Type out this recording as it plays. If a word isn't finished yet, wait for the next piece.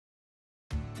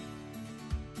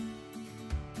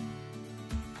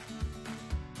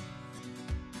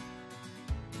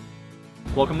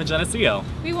Welcome to Geneseo.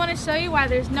 We want to show you why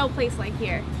there's no place like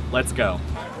here. Let's go.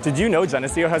 Did you know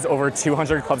Geneseo has over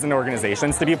 200 clubs and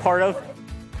organizations to be a part of?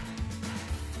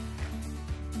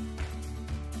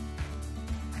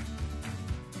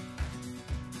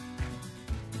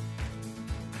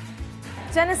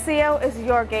 Geneseo is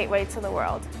your gateway to the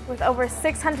world. With over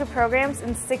 600 programs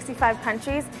in 65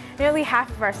 countries, nearly half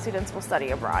of our students will study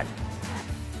abroad.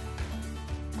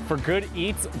 For good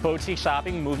eats, boutique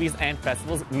shopping, movies, and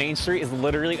festivals, Main Street is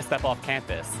literally a step off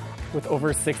campus. With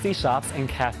over 60 shops and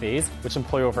cafes, which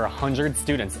employ over 100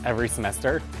 students every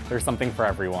semester, there's something for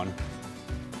everyone.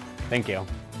 Thank you.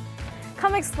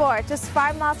 Come explore. Just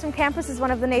 5 miles from campus is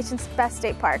one of the nation's best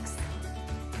state parks.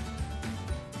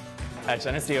 At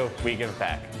Geneseo, we give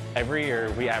back. Every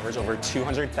year, we average over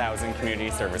 200,000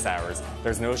 community service hours.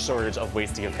 There's no shortage of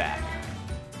ways to give back.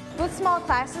 With small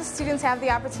classes, students have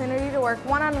the opportunity to work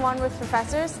one-on-one with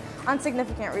professors on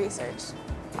significant research.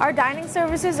 Our dining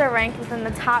services are ranked within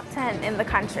the top 10 in the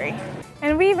country.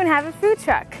 And we even have a food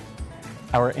truck.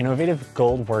 Our innovative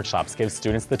Gold workshops give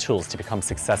students the tools to become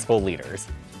successful leaders.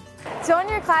 Join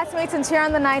your classmates and cheer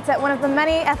on the Knights at one of the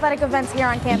many athletic events here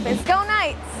on campus. Go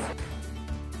Knights!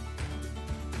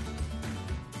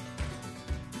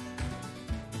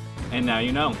 And now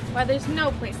you know. Why there's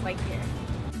no place like here.